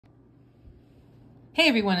Hey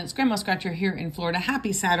everyone, it's Grandma Scratcher here in Florida.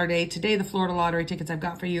 Happy Saturday. Today the Florida lottery tickets I've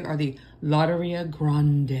got for you are the Loteria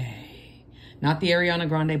Grande. Not the Ariana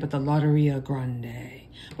Grande, but the Loteria Grande.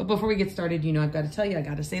 But before we get started, you know I've got to tell you, I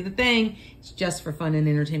got to say the thing. It's just for fun and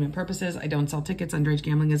entertainment purposes. I don't sell tickets. Underage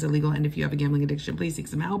gambling is illegal. And if you have a gambling addiction, please seek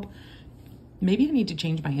some help. Maybe I need to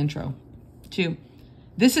change my intro to,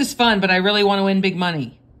 this is fun, but I really want to win big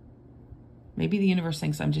money. Maybe the universe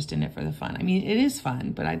thinks I'm just in it for the fun. I mean, it is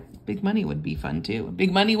fun, but big money would be fun too.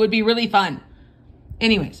 Big money would be really fun.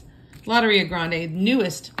 Anyways, Loteria Grande,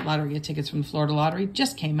 newest Loteria tickets from the Florida Lottery,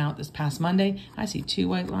 just came out this past Monday. I see 2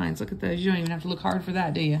 white lines. Look at those. You don't even have to look hard for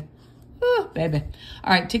that, do you? Ooh, baby.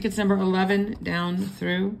 All right, tickets number 11 down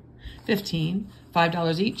through 15.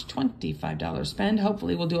 $5 each, $25 spend.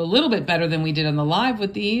 Hopefully we'll do a little bit better than we did on the live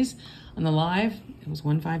with these. On the live, it was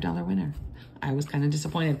one $5 winner. I was kind of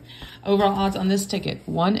disappointed. Overall odds on this ticket,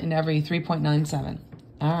 1 in every 3.97.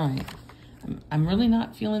 All right. I'm really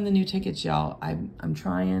not feeling the new tickets, y'all. I'm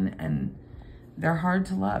trying, and they're hard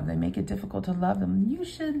to love. They make it difficult to love them. You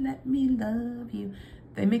should let me love you.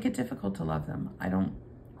 They make it difficult to love them.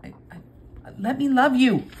 Let me love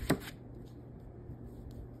you.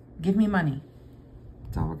 Give me money.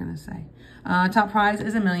 That's all we're going to say. Top prize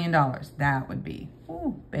is $1 million. That would be,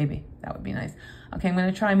 ooh, baby, that would be nice. Okay, I'm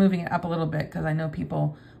going to try moving it up a little bit because I know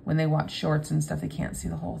people, when they watch shorts and stuff, they can't see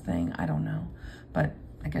the whole thing. I don't know. But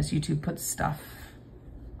I guess YouTube puts stuff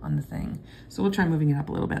on the thing. So we'll try moving it up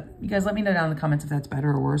a little bit. You guys let me know down in the comments if that's better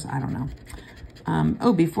or worse. I don't know.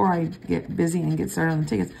 Oh, before I get busy and get started on the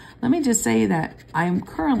tickets, let me just say that I'm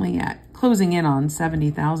currently at closing in on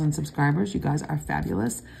 70,000 subscribers. You guys are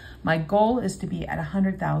fabulous. My goal is to be at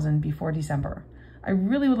 100,000 before December. I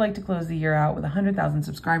really would like to close the year out with 100,000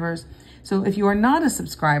 subscribers. So if you are not a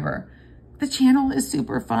subscriber, the channel is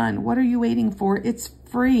super fun. What are you waiting for? It's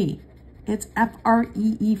free. It's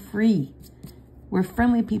F-R-E-E free. We're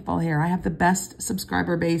friendly people here. I have the best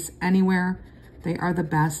subscriber base anywhere. They are the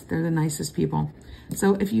best. They're the nicest people.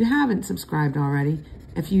 So if you haven't subscribed already,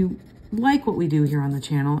 if you like what we do here on the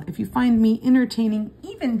channel, if you find me entertaining,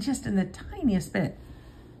 even just in the tiniest bit,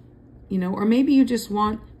 you know, or maybe you just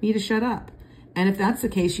want me to shut up. And if that's the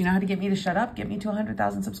case, you know how to get me to shut up? Get me to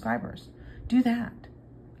 100,000 subscribers. Do that.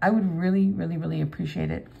 I would really, really, really appreciate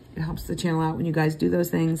it. It helps the channel out when you guys do those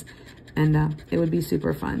things. And it would be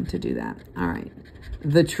super fun to do that. All right.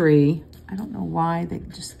 The tree. I don't know why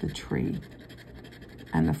just the tree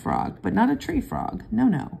and the frog, but not a tree frog.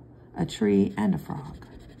 No. A tree and a frog.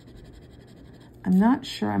 I'm not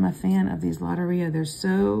sure I'm a fan of these Loteria. They're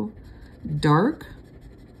so dark.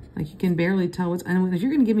 Like you can barely tell what's, and if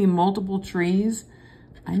you're gonna give me multiple trees,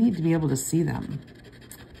 I need to be able to see them.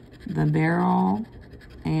 The barrel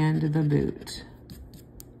and the boot.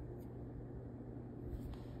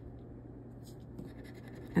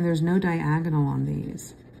 And there's no diagonal on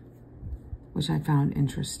these, which I found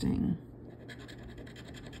interesting.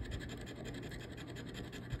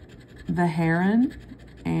 The heron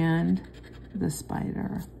and the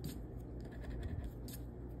spider.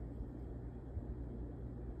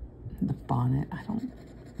 The bonnet. I don't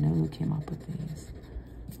know who came up with these.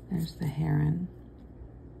 There's the heron.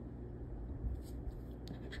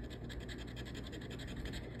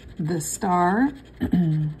 The star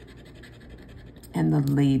and the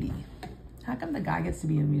lady. How come the guy gets to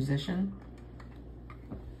be a musician,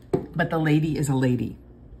 but the lady is a lady?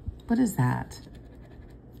 What is that?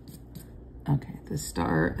 Okay, the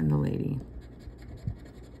star and the lady.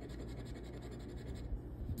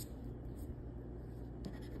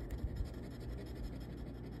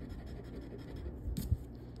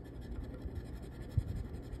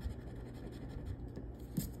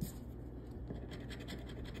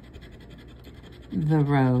 The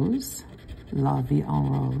rose, La Vie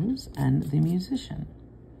en Rose, and the musician.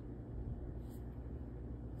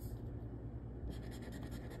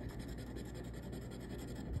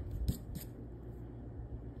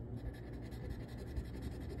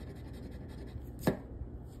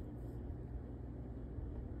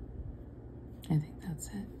 I think that's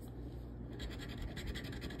it.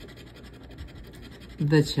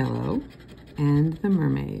 The cello and the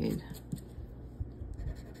mermaid.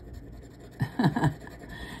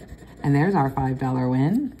 And there's our $5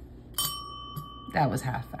 win. That was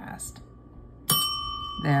half-assed.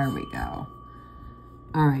 There we go.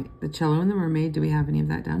 All right, the cello and the mermaid. Do we have any of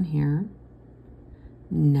that down here?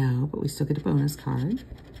 No, but we still get a bonus card.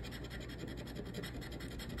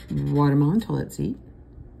 Watermelon toilet seat.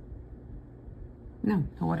 No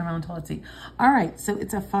watermelon toilet seat. All right, so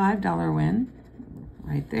it's a $5 win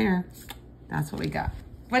right there. That's what we got.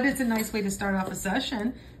 But it's a nice way to start off a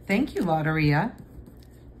session. Thank you, Loteria.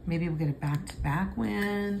 Maybe we'll get a back-to-back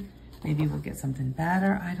win. Maybe we'll get something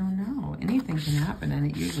better. I don't know. Anything can happen, and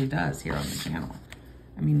it usually does here on the channel.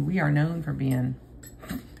 I mean, we are known for being,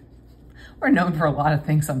 we're known for a lot of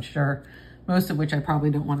things, I'm sure. Most of which I probably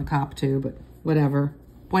don't want to cop to, but whatever.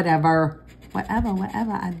 Whatever.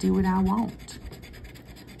 I do what I want.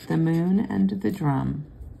 The moon and the drum.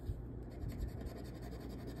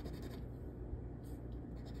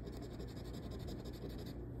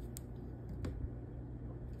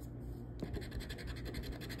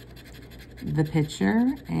 The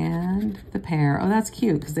pitcher and the pear. Oh, that's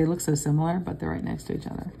cute because they look so similar, but they're right next to each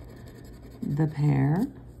other. The pear,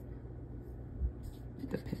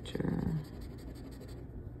 the pitcher,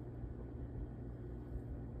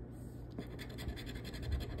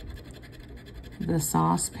 the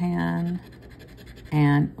saucepan,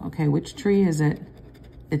 and okay, which tree is it?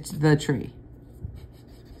 It's the tree.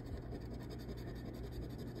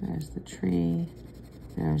 There's the tree.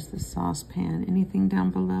 There's the saucepan. Anything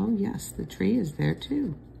down below? Yes, the tree is there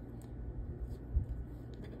too.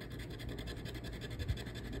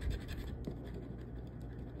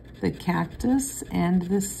 The cactus and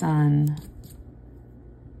the sun.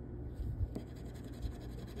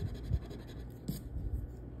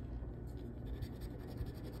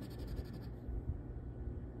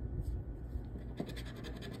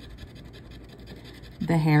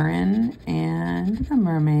 The heron and the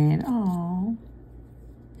mermaid. Oh.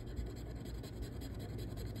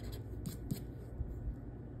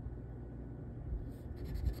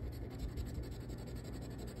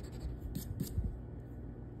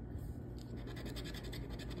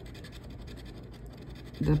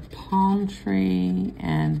 The palm tree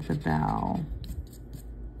and the bell.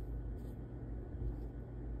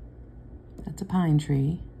 That's a pine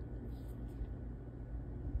tree.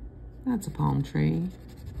 That's a palm tree.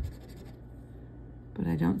 But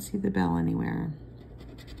I don't see the bell anywhere.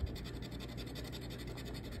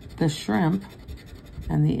 The shrimp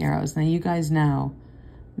and the arrows. Now you guys know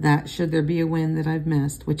that should there be a win that I've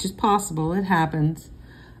missed, which is possible, it happens,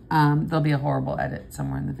 there'll be a horrible edit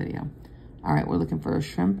somewhere in the video. All right, we're looking for a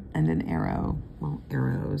shrimp and an arrow. Well,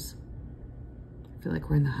 arrows. I feel like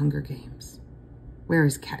we're in the Hunger Games. Where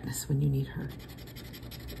is Katniss when you need her?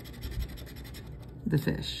 The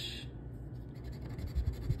fish.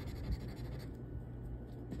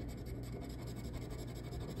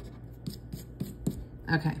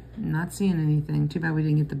 Okay, not seeing anything. Too bad we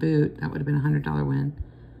didn't get the boot. That would have been a $100 win.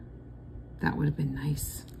 That would have been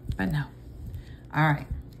nice, but no. All right.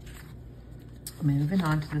 Moving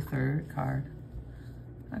on to the third card.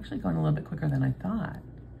 Actually going a little bit quicker than I thought.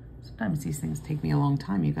 Sometimes these things take me a long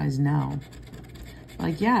time, you guys know.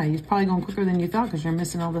 Like, yeah, you're probably going quicker than you thought because you're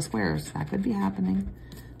missing all the squares. That could be happening.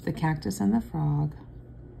 The cactus and the frog.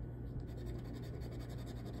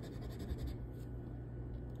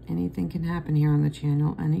 Anything can happen here on the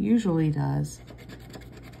channel, and it usually does.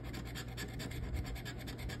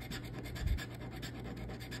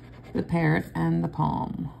 The parrot and the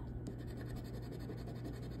palm.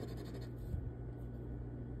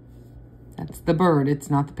 That's the bird. It's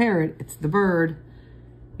not the parrot. It's the bird.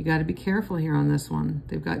 You got to be careful here on this one.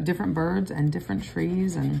 They've got different birds and different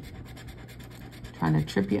trees and trying to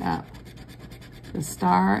trip you up. The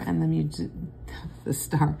star and the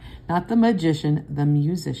star, not the magician, the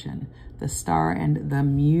musician. The star and the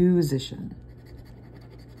musician.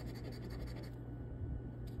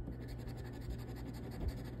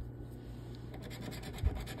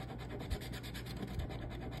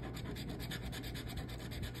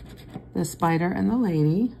 The spider and the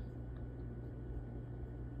lady.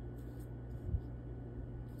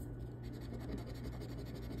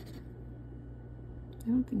 I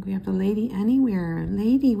don't think we have the lady anywhere.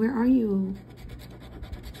 Lady, where are you?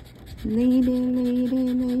 Lady,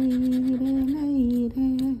 lady, lady,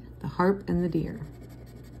 lady. The harp and the deer.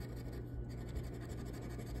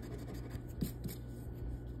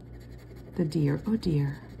 The deer, oh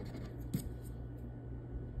dear.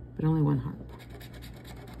 But only one harp.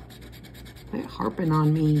 Quit harping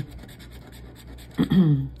on me.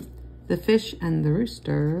 The fish and the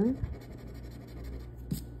rooster.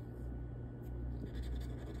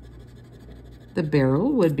 The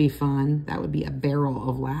barrel would be fun. That would be a barrel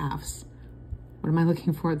of laughs. What am I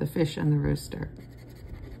looking for? The fish and the rooster.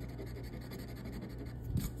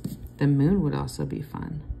 The moon would also be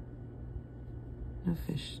fun. No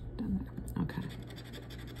fish down there. Okay.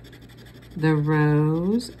 The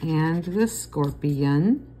rose and the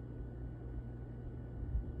scorpion.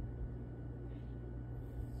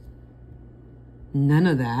 None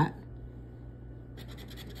of that.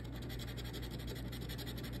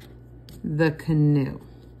 The canoe.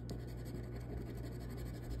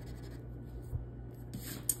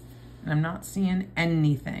 I'm not seeing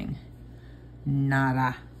anything.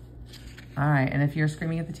 Nada. All right, and if you're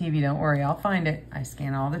screaming at the TV, don't worry, I'll find it. I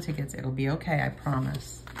scan all the tickets. It'll be okay, I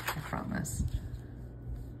promise. I promise.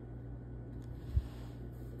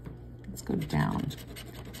 Let's go down.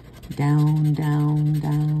 Down, down,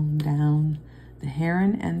 down, down. The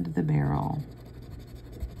heron and the barrel.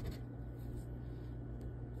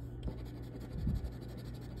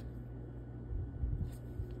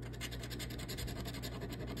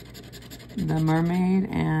 The mermaid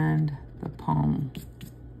and the palm.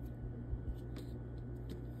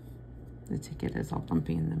 The ticket is all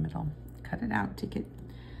bumpy in the middle. Cut it out, ticket.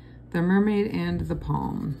 The mermaid and the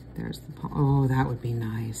palm. There's the palm. Oh, that would be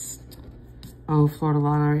nice. Oh, Florida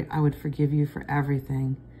Lottery, I would forgive you for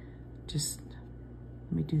everything. Just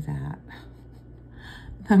let me do that.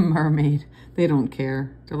 The mermaid, they don't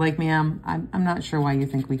care. They're like, ma'am, I'm not sure why you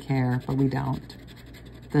think we care, but we don't.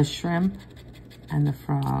 The shrimp and the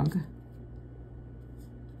frog.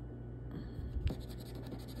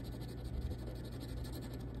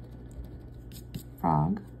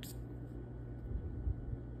 Frog.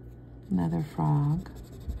 Another frog.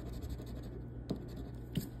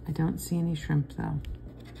 I don't see any shrimp though.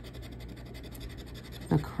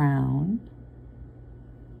 The crown.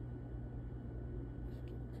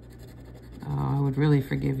 Oh, I would really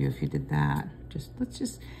forgive you if you did that. Let's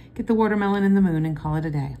just get the watermelon and the moon and call it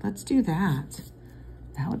a day. Let's do that.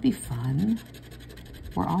 That would be fun.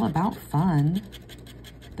 We're all about fun.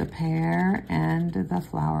 The pear and the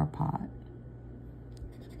flower pot.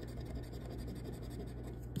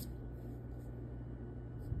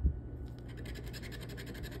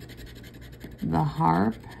 The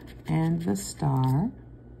harp and the star.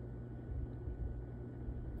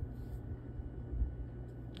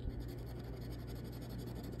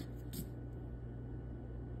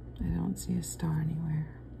 I don't see a star anywhere.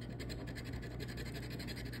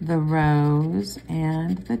 The rose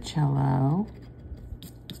and the cello.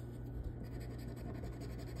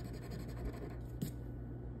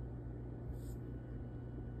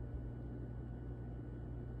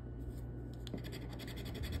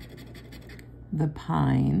 The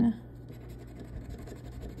pine.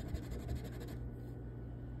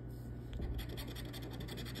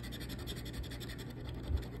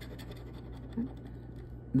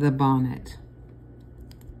 The bonnet.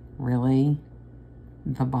 Really?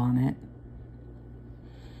 The bonnet?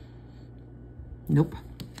 Nope.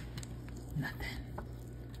 Nothing.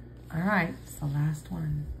 All right, it's the last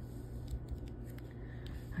one.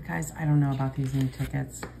 Guys, I don't know about these new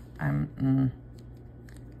tickets. I'm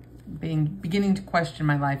beginning to question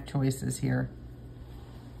my life choices here.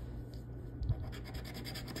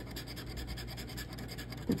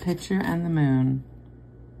 The picture and the moon.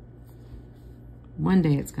 One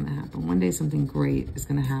day it's going to happen. One day something great is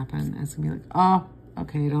going to happen. And it's going to be like, oh,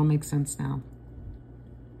 okay, it all makes sense now.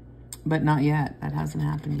 But not yet. That hasn't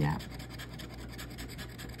happened yet.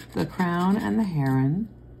 The crown and the heron.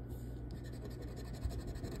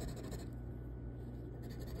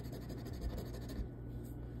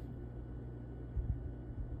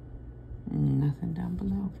 Nothing down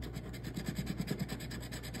below.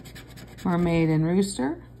 Mermaid and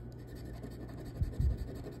rooster.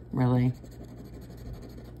 Really?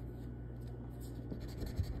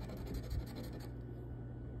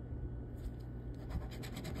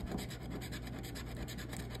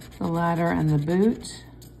 The ladder and the boot.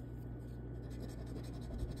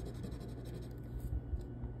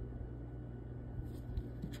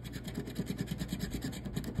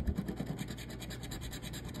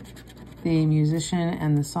 The musician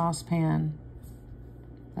and the saucepan.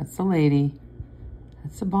 That's the lady.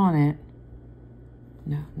 That's the bonnet.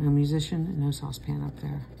 No musician, no saucepan up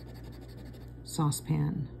there.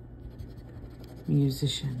 Saucepan.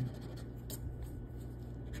 Musician.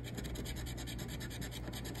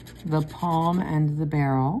 The palm and the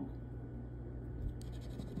barrel.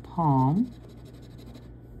 Palm.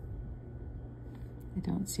 I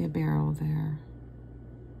don't see a barrel there.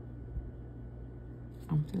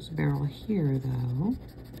 There's a barrel here, though.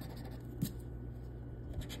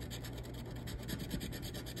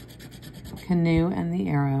 Canoe and the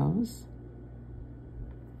arrows.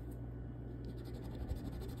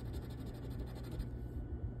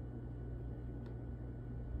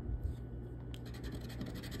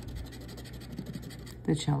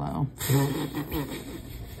 The cello.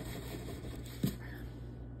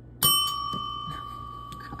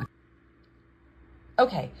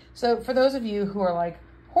 Okay, so for those of you who are like,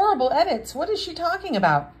 horrible edits, what is she talking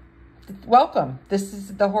about? Welcome, this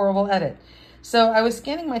is the horrible edit. So I was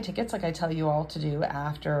scanning my tickets like I tell you all to do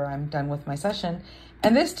after I'm done with my session.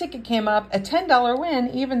 And this ticket came up a $10 win,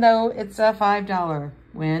 even though it's a $5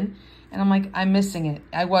 win. And I'm like, I'm missing it.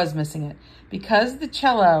 I was missing it. Because the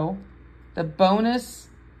cello, the bonus,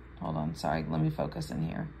 hold on, sorry, let me focus in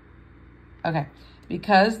here. Okay,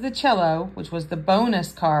 because the cello, which was the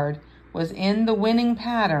bonus card, was in the winning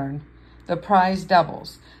pattern, the prize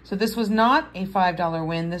doubles. So this was not a $5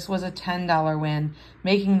 win, this was a $10 win,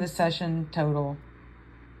 making the session total.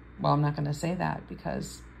 Well, I'm not gonna say that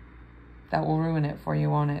because that will ruin it for you,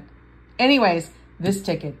 won't it? Anyways, this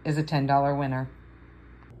ticket is a $10 winner.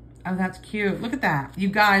 Oh, that's cute. Look at that. You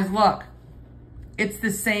guys, look. It's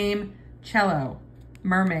the same cello,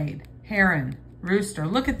 mermaid, heron, rooster.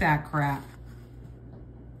 Look at that crap.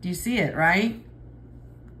 Do you see it, right?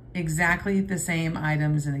 Exactly the same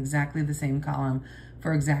items in exactly the same column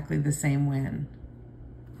for exactly the same win.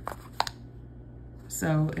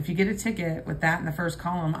 So if you get a ticket with that in the first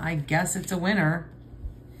column, I guess it's a winner.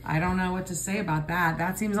 I don't know what to say about that.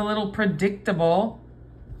 That seems a little predictable.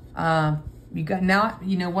 You got now,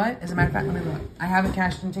 you know what? As a matter of fact, let me look. I haven't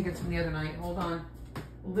cashed in tickets from the other night. Hold on.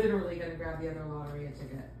 Literally gonna grab the other Loteria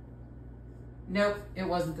ticket. Nope, it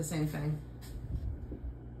wasn't the same thing.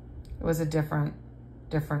 It was a different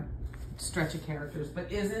stretch of characters.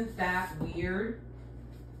 But isn't that weird?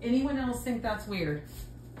 Anyone else think that's weird?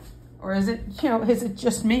 Or is it, you know, is it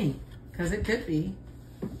just me? Because it could be.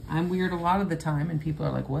 I'm weird a lot of the time and people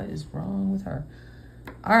are like, what is wrong with her?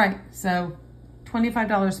 All right, so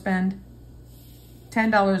 $25 spend,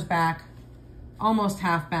 $10 back, almost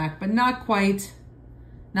half back, but not quite,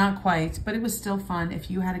 but it was still fun. If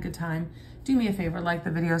you had a good time, do me a favor, like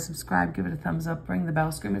the video, subscribe, give it a thumbs up, ring the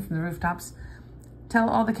bell, scream it from the rooftops. Tell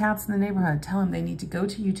all the cats in the neighborhood, tell them they need to go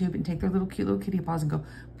to YouTube and take their little cute little kitty paws and go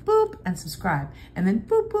boop and subscribe. And then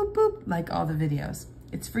boop, boop, boop, like all the videos.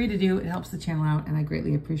 It's free to do, it helps the channel out, and I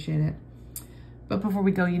greatly appreciate it. But before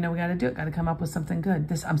we go, you know we gotta do it, gotta come up with something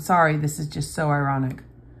good. I'm sorry, this is just so ironic.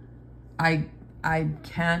 I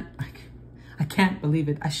can't believe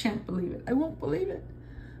it. I shan't believe it. I won't believe it.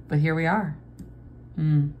 But here we are.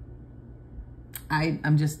 I'm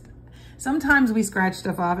just, sometimes we scratch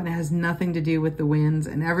stuff off and it has nothing to do with the wins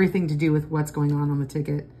and everything to do with what's going on the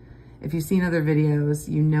ticket. If you've seen other videos,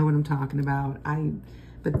 you know what I'm talking about.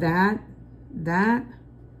 But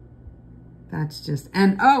that's just,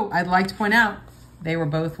 and oh, I'd like to point out, they were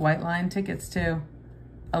both white line tickets too.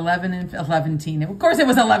 11 and 11. Of course it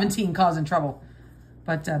was 11 causing trouble.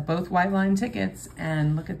 But both white line tickets,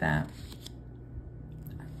 and look at that.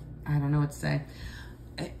 I don't know what to say.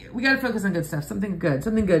 We got to focus on good stuff, something good.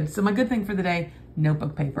 So my good thing for the day,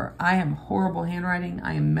 notebook paper. I am horrible handwriting.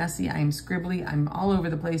 I am messy. I am scribbly. I'm all over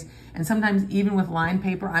the place. And sometimes even with line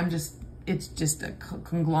paper, it's just a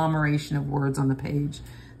conglomeration of words on the page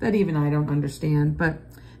that even I don't understand. But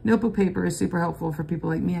notebook paper is super helpful for people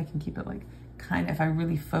like me. I can keep it like kind of, if I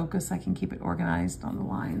really focus, I can keep it organized on the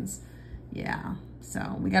lines. Yeah,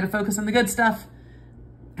 so we got to focus on the good stuff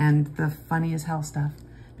and the funny as hell stuff,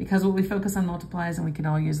 because what we focus on multiplies, and we can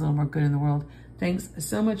all use a little more good in the world. Thanks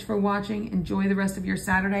so much for watching. Enjoy the rest of your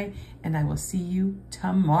Saturday, and I will see you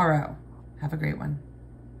tomorrow. Have a great one.